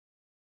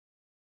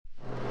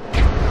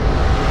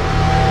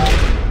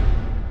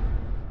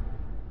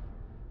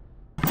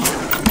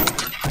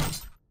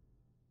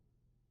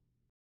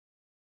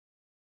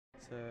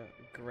a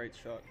great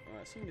shot.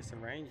 Alright, so you can get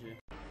some range here.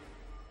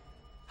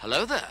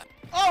 Hello there.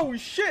 Oh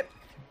shit!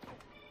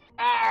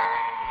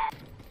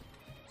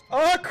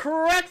 Oh,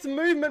 correct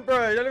movement,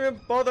 bro. Don't even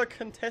bother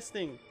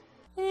contesting.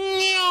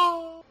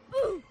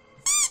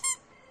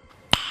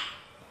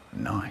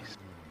 Nice.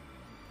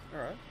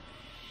 Alright.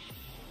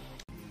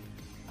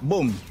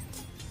 Boom.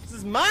 This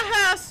is my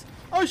house!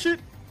 Oh shit!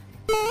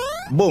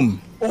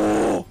 Boom.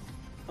 Oh!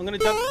 I'm gonna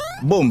jump.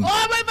 Boom.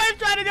 Oh, my both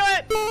trying to do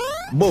it!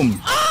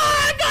 Boom.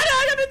 Oh, I got it!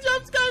 I got the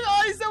jump scare!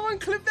 Oh, someone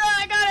clipped that!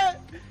 I got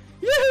it!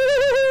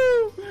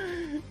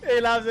 Yoo-hoo!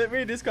 He loves it.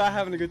 Me and this guy are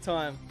having a good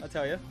time, I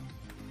tell you.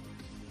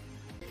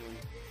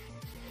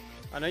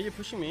 I know you're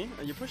pushing me.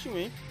 Are you pushing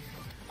me?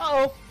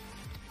 Uh-oh!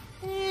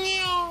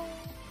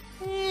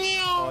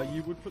 Oh,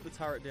 you would put the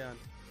turret down.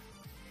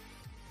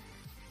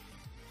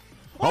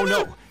 Oh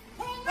no!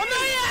 Oh, no!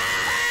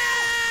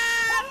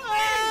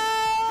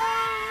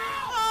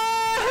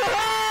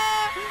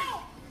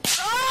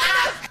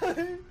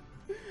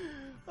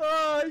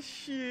 Oh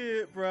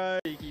shit, bro.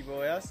 Cheeky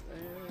boy.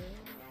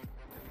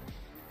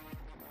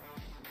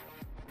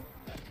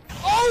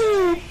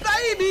 Oh,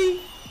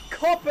 baby!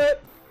 Cop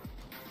it!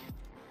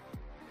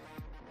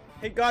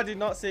 Hey, guy did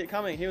not see it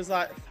coming. He was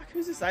like, fuck,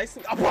 who's this ace?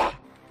 Oh,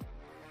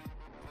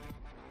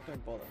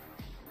 don't bother.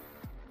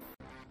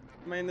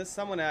 I mean, there's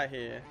someone out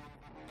here.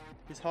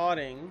 He's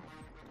hiding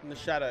in the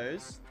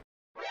shadows.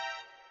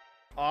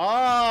 Oh,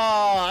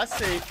 I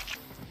see.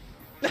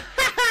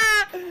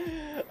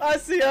 I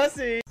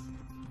see.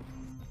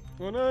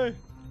 Oh no.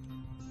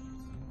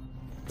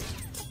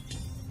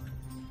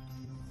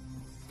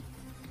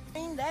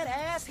 That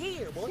ass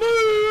here, boy. No!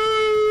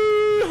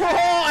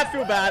 Oh, I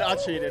feel bad. I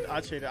cheated.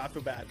 I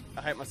feel bad.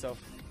 I hate myself.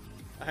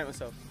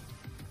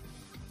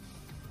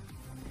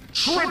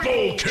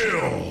 Triple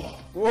kill!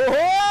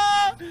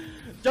 Whoa!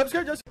 Jump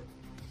scare, jump scare.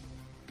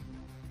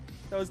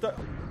 That was the.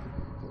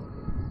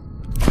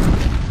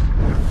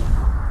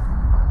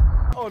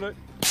 Oh no.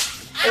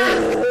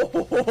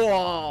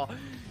 Oh,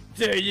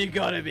 dude, you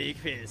gotta be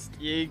pissed.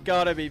 You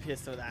gotta be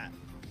pissed for that.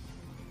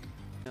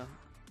 Yeah,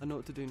 I know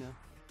what to do now.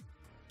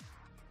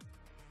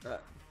 Right.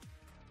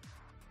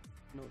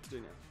 I know what to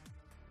do now.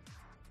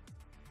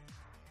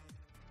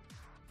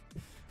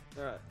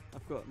 Alright,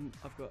 I've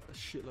got a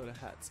shitload of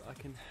hats. I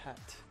can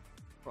hat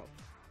prop.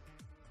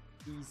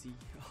 Easy.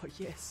 Oh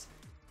yes.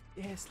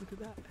 Yes, look at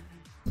that.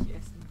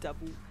 Yes,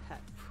 double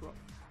hat prop.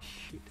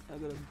 Shit, I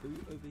got a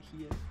boot over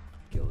here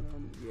going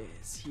on.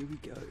 Yes, here we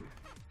go.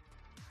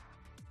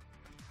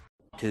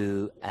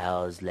 2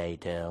 hours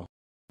later.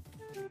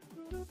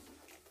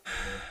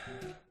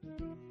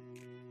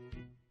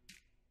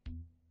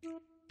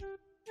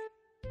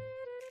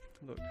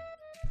 Look,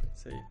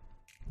 see,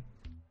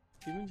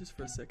 even just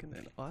for a second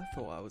then, I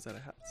thought I was out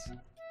of hats.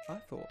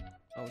 But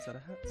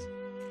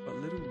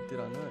little did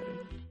I know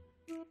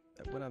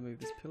that when I move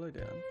this pillow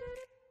down,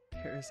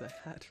 there is a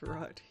hat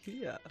right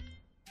here.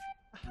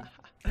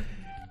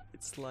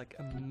 It's like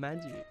a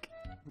magic.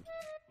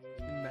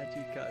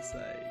 Magic, I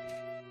say.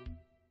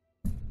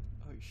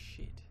 Oh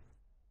shit.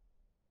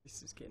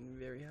 This is getting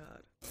very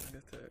hard. I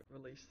have to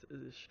release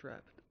the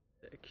strap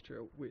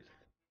extra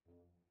width.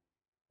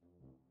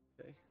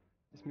 Okay.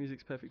 This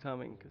music's perfect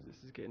timing because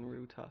this is getting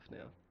real tough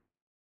now.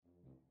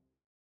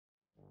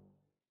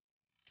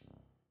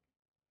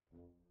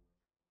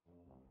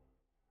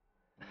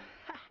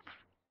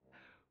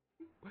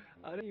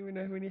 I don't even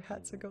know how many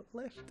hats I got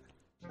left.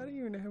 I don't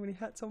even know how many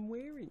hats I'm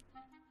wearing.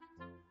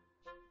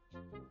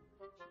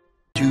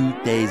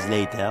 2 days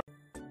later.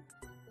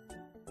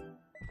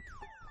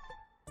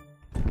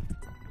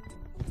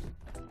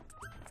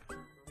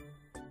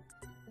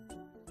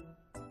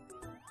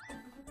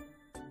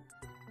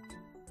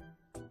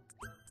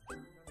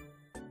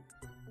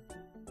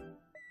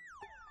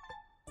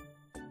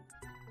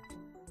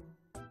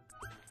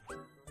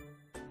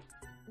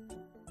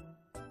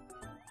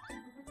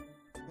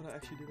 But I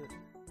actually did it.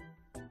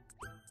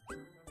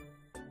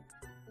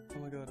 Oh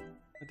my god,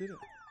 I did it.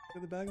 Look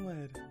at the bag in my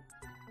head.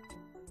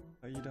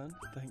 Are you done?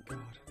 Thank god.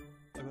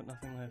 I got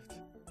nothing left.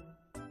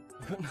 I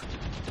got nothing.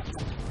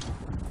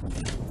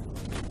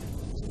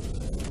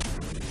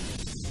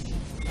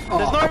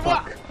 Oh,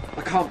 fuck.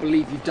 I can't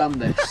believe you've done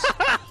this.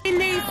 We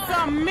need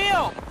some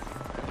milk!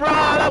 Bro,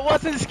 that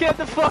wasn't scared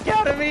the fuck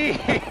out of me.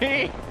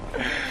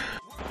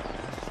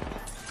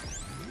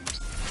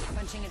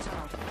 Punching a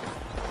tunnel.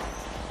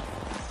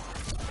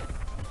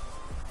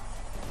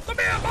 Come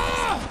here,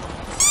 Ma!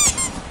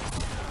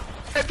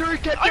 Get through,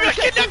 get I'm through, gonna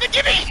kidnap the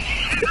Jimmy!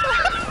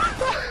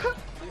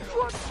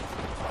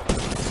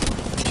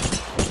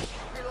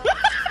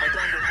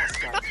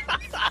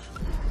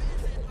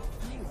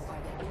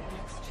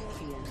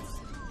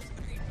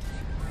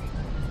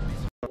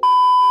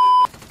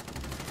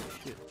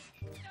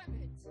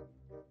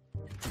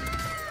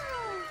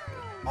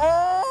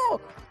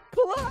 Oh!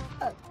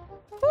 Collide!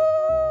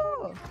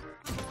 Oh!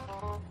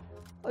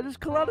 I just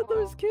collided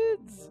those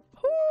kids!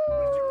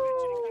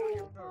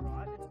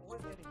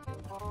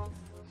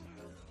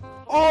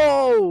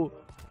 Oh!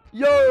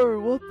 Yo,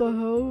 what the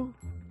hell?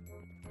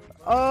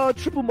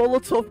 Triple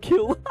Molotov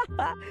kill!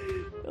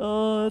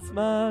 Oh, that's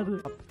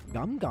mad.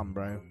 Gum gum,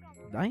 bro.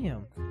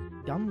 Damn.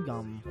 Gum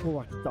gum. Oh,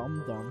 like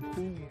dum dum.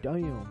 Oh,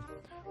 damn.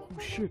 Oh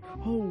shit.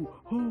 Oh.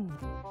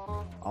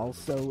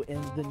 Also in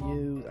the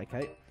news.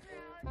 Okay.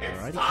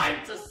 Alrighty. It's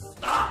time to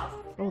stop!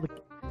 Oh,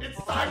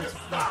 It's time to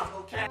stop,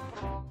 okay?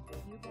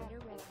 You better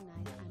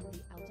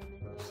recognize I'm the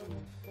ultimate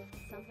machine.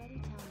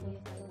 Somebody tell me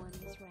if I won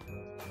this round.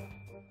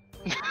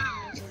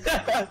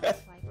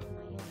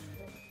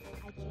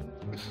 I came here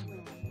to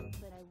win,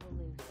 but I will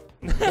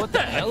lose. What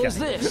the hell is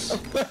this?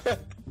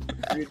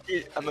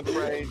 I'm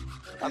afraid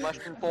I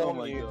must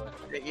inform you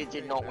that you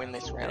did not win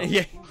this round.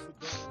 Yeah.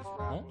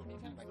 Huh?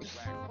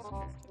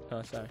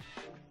 Oh, sorry.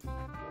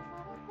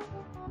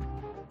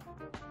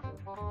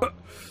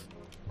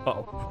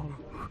 Uh-oh.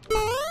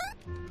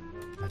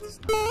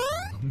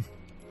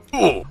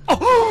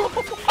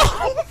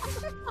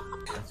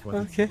 that's what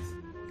Okay.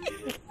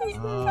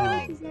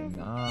 nice.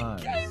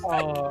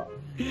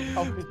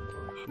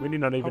 We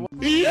did not even.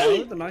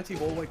 The 90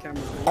 hallway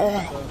cameras.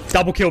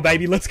 Double kill,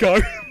 baby. Let's go.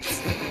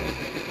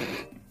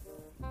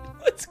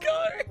 Let's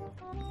go.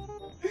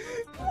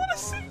 What a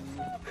scene.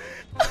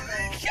 I'm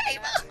a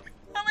gamer.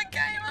 I'm a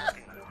gamer.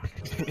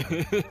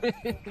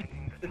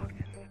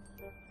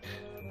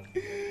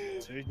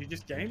 Dude, you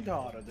just gamed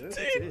harder,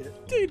 dude.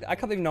 Dude, I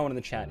can't believe no one in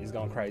the chat is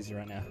going crazy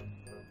right now.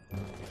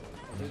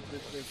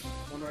 There's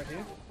one right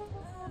here.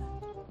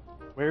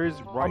 Where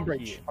is right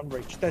Unreach. here?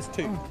 Unreach. There's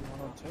two.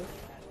 One on two.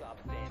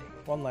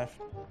 One left.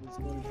 He's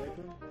going to break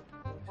room.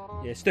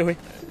 Yeah, Stewie.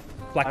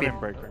 I'm Blackbeard. in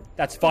break room.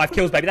 That's 5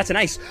 kills, baby. That's an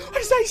ace. I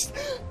just aced.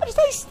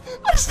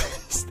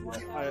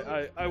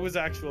 I was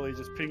actually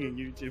just pinging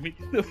you, Jimmy.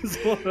 That was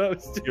what I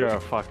was doing. You're a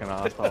fucking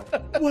asshole.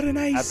 What an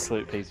ace.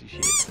 Absolute piece of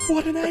shit.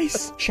 What an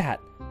ace. Chat.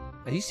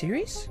 Are you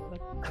serious?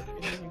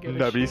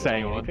 Nobody's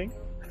saying anything.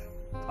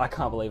 I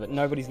can't believe it.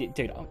 Nobody's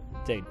getting.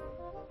 Dude.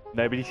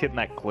 Nobody's hitting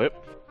that clip.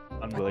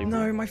 Unbelievable.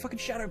 No, my fucking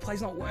shadow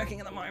play's not working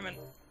at the moment.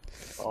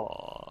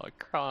 Oh,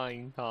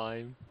 crying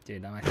time.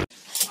 Dude, I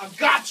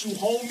got you,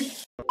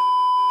 homie!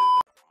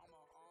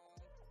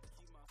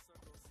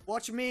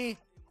 Watch me.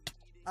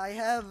 I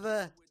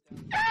have.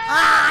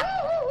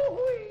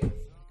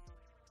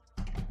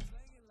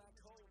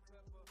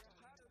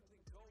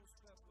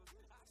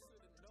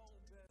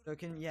 So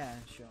yeah,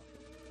 sure.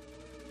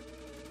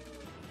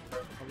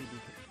 Probably be.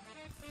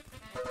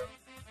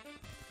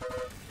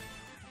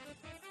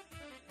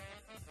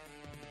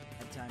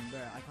 That time, bro.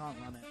 I can't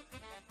run it.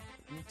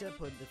 I need to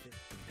put the fifth.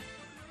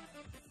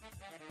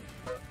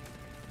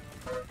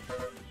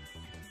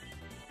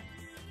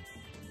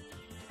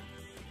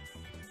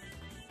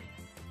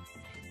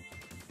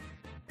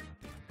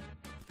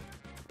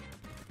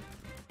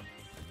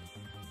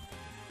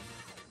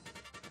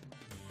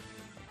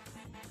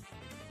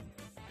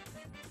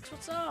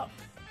 What's up?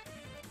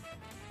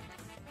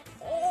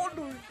 Oh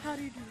no, how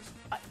do you do this?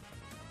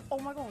 Oh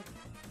my god.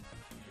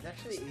 It's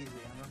actually easy,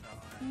 I'm not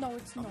gonna lie. No,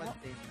 it's I'm not. a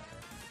thing,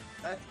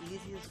 that's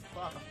easy as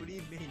fuck. What do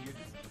you mean? You're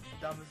just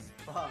dumb as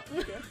fuck.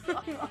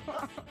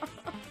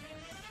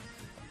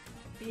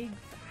 Big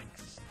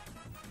facts.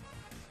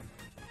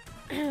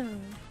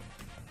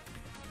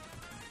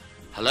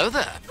 Hello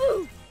there!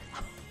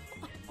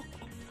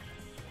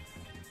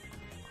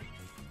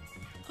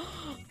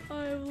 I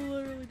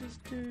literally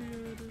just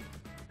did.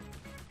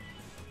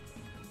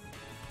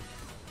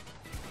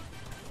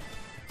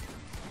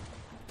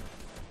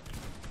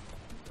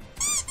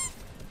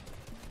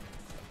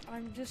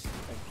 I'm just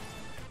like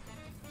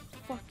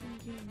fucking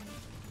kidding.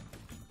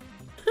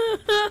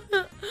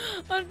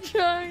 I'm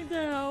trying to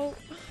help.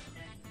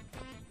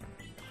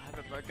 I have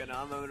a broken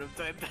arm, I would have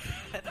done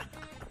that.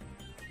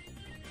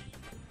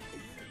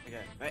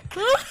 Okay, wait.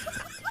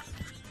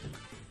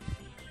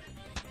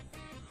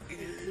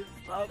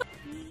 Stop.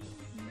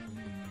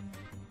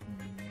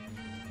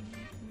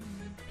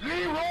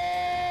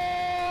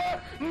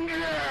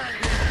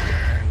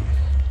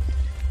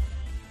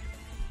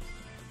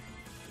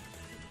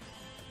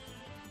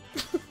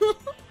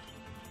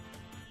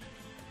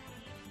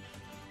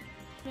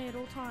 Me at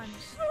all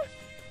times.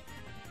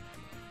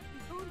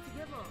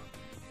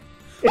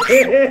 Run!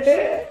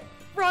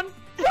 Run!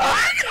 I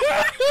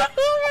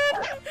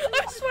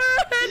swear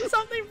I heard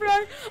something, bro.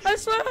 I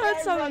swear I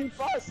heard something.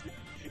 Run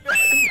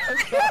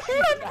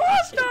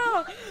faster!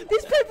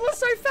 These people are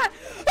so fat.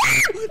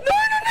 No!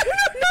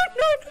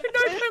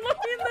 Don't look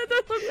me in there.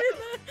 Don't look me in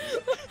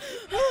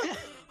there.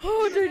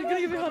 Oh, dude, you're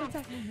gonna give me a heart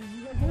attack.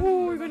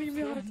 Oh, you're gonna give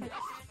me a heart attack.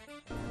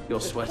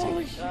 You're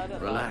sweating.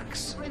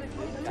 Relax.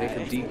 Take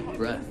a deep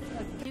breath.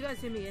 You guys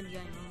hear me in game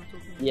when I'm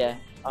talking? Yeah.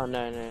 Oh,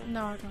 no.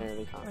 No, I can't. No,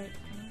 we can't. Wait.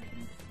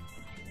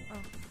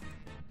 Oh.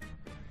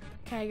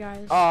 Okay,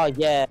 guys. Oh,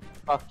 yeah.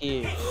 Fuck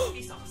you.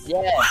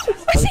 Yeah.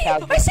 I see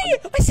it!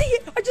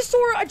 I just saw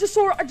it!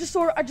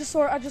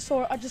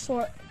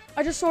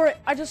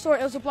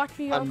 It was a black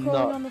female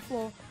crawling on the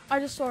floor. I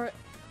just saw it.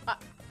 Are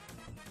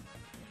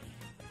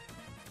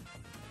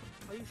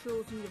you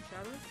sure it's in your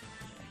shadow?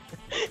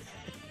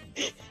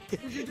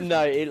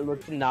 No, it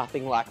looks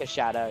nothing like a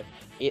shadow.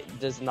 It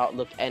does not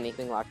look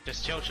anything like.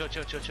 Just chill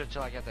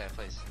till I get there,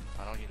 please. I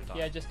don't want you to die.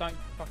 Yeah, just don't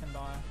fucking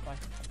die. Like.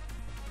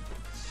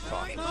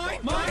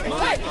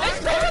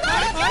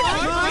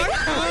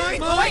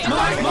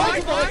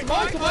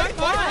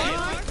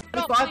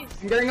 I'm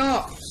getting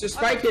up. It's just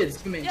spy kids.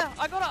 Come in. Yeah,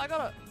 I got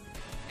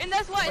it. In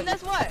this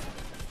way.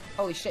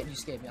 Holy shit, you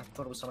scared me. I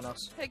thought it was someone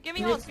else. Hey, give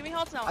me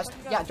hearts now.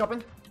 Yeah,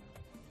 dropping.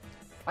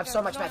 I have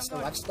so much mats still.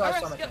 I still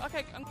have so much.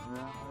 Okay,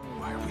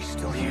 Why are we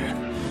still here?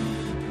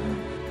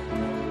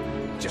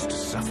 Just to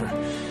suffer.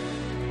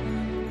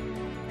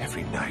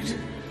 Every night.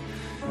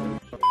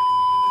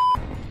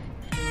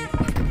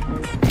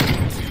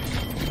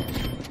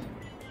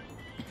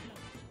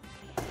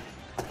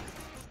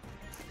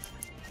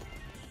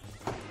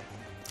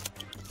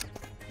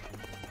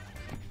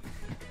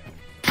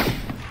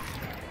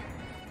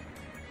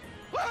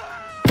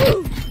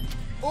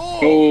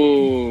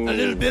 Oh, a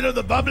little bit of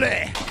the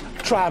bubbly.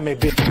 Try me,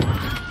 bitch.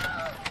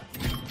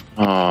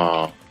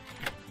 Oh.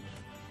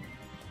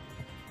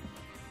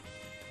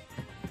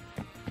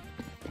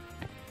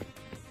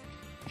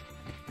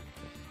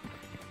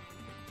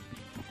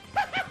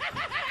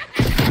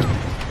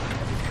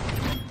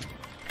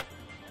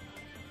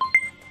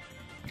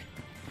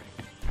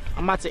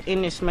 I'm about to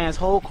end this man's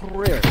whole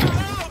career.